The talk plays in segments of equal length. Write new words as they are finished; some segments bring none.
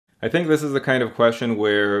I think this is the kind of question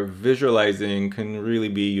where visualizing can really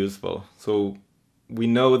be useful. So we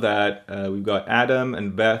know that we've got Adam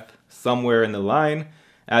and Beth somewhere in the line.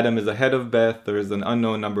 Adam is ahead of Beth. There is an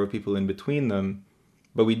unknown number of people in between them.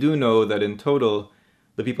 But we do know that in total,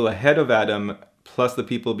 the people ahead of Adam plus the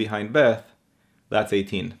people behind Beth, that's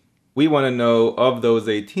 18. We want to know of those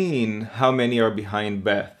 18, how many are behind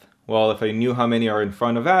Beth? Well, if I knew how many are in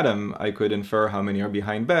front of Adam, I could infer how many are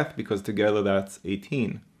behind Beth because together that's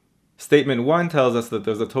 18. Statement 1 tells us that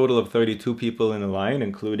there's a total of 32 people in the line,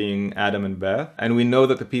 including Adam and Beth. And we know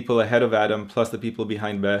that the people ahead of Adam plus the people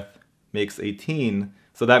behind Beth makes 18.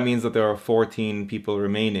 So that means that there are 14 people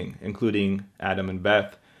remaining, including Adam and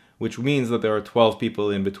Beth, which means that there are 12 people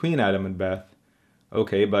in between Adam and Beth.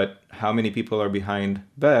 Okay, but how many people are behind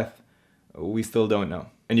Beth? We still don't know.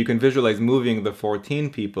 And you can visualize moving the 14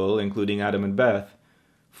 people, including Adam and Beth,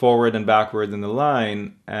 forward and backward in the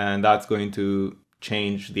line, and that's going to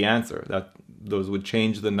change the answer. Those would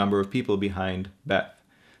change the number of people behind Beth.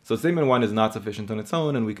 So statement 1 is not sufficient on its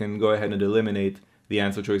own, and we can go ahead and eliminate the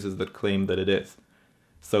answer choices that claim that it is.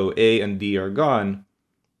 So A and D are gone,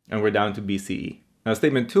 and we're down to B, C, E. Now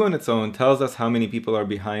statement 2 on its own tells us how many people are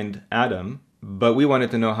behind Adam, but we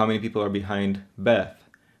wanted to know how many people are behind Beth.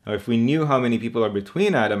 Now if we knew how many people are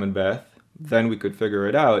between Adam and Beth, then we could figure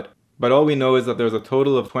it out. But all we know is that there's a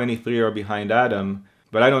total of 23 are behind Adam,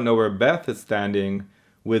 but I don't know where Beth is standing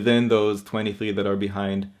within those 23 that are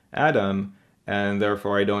behind Adam, and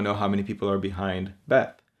therefore I don't know how many people are behind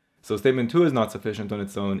Beth. So statement 2 is not sufficient on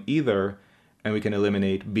its own either, and we can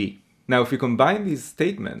eliminate B. Now if we combine these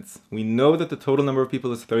statements, we know that the total number of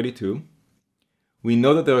people is 32. We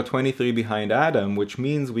know that there are 23 behind Adam, which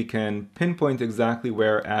means we can pinpoint exactly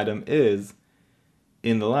where Adam is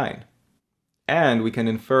in the line. And we can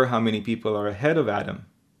infer how many people are ahead of Adam.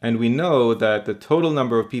 And we know that the total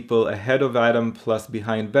number of people ahead of Adam plus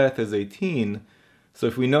behind Beth is 18. So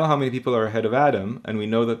if we know how many people are ahead of Adam, and we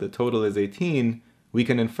know that the total is 18, we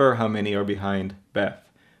can infer how many are behind Beth.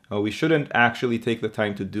 We shouldn't actually take the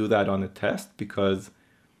time to do that on a test because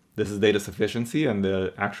this is data sufficiency and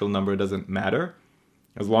the actual number doesn't matter.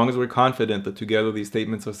 As long as we're confident that together these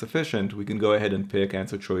statements are sufficient, we can go ahead and pick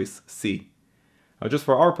answer choice C. Now just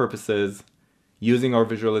for our purposes, using our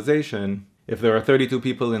visualization, if there are 32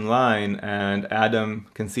 people in line and Adam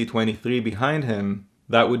can see 23 behind him,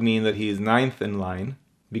 that would mean that he is 9th in line,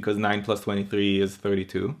 because 9 plus 23 is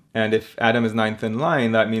 32. And if Adam is 9th in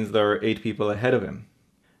line, that means there are 8 people ahead of him.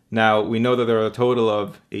 Now, we know that there are a total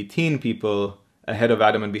of 18 people ahead of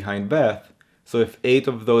Adam and behind Beth, so if 8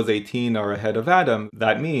 of those 18 are ahead of Adam,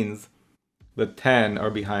 that means that 10 are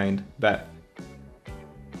behind Beth.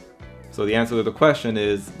 So the answer to the question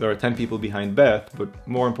is there are 10 people behind Beth, but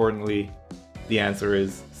more importantly, the answer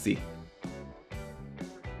is C.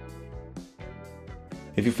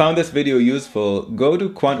 If you found this video useful, go to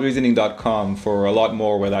quantreasoning.com for a lot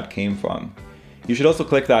more where that came from. You should also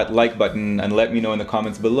click that like button and let me know in the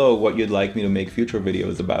comments below what you'd like me to make future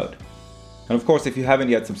videos about. And of course, if you haven't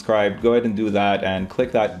yet subscribed, go ahead and do that and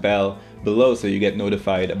click that bell below so you get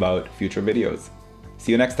notified about future videos.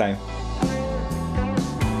 See you next time.